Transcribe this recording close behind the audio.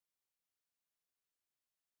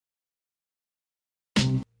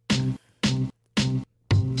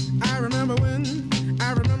I remember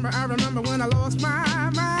when I lost my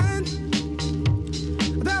mind.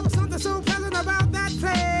 There was something so pleasant about that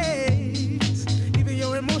place. Even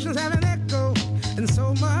your emotions have an echo in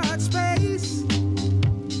so much space.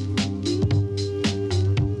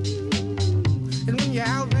 And when you're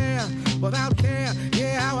out there without care,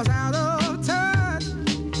 yeah, I was out of touch.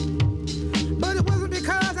 But it wasn't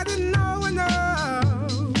because I didn't know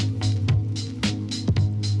enough.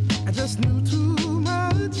 I just knew too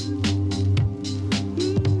much.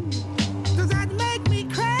 Does that make me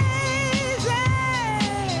crazy?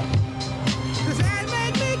 Does that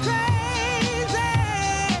make me crazy?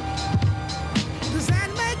 Does that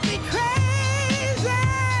make me crazy?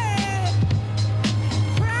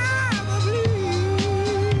 Probably.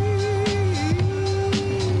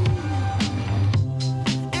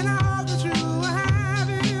 And I hope that you are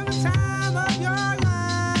having the time of your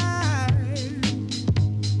life.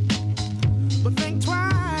 But think twice.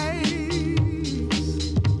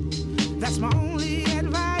 That's my only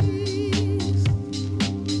advice.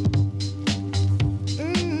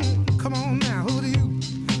 Come on now, who do you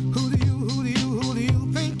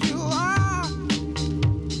think you are?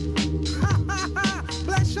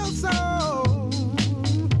 Bless your soul.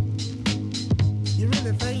 You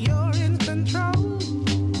really think you're in control?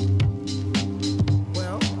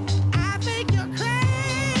 Well, I think you're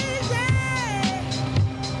crazy.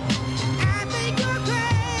 I think you're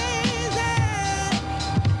crazy.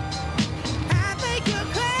 I think you're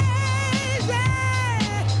crazy,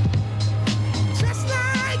 just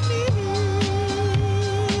like me.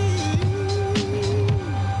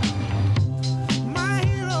 My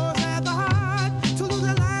heroes had the heart to lose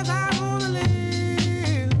their lives. I wanna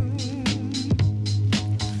live,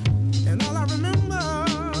 and all I remember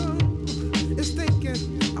is thinking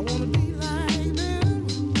I wanna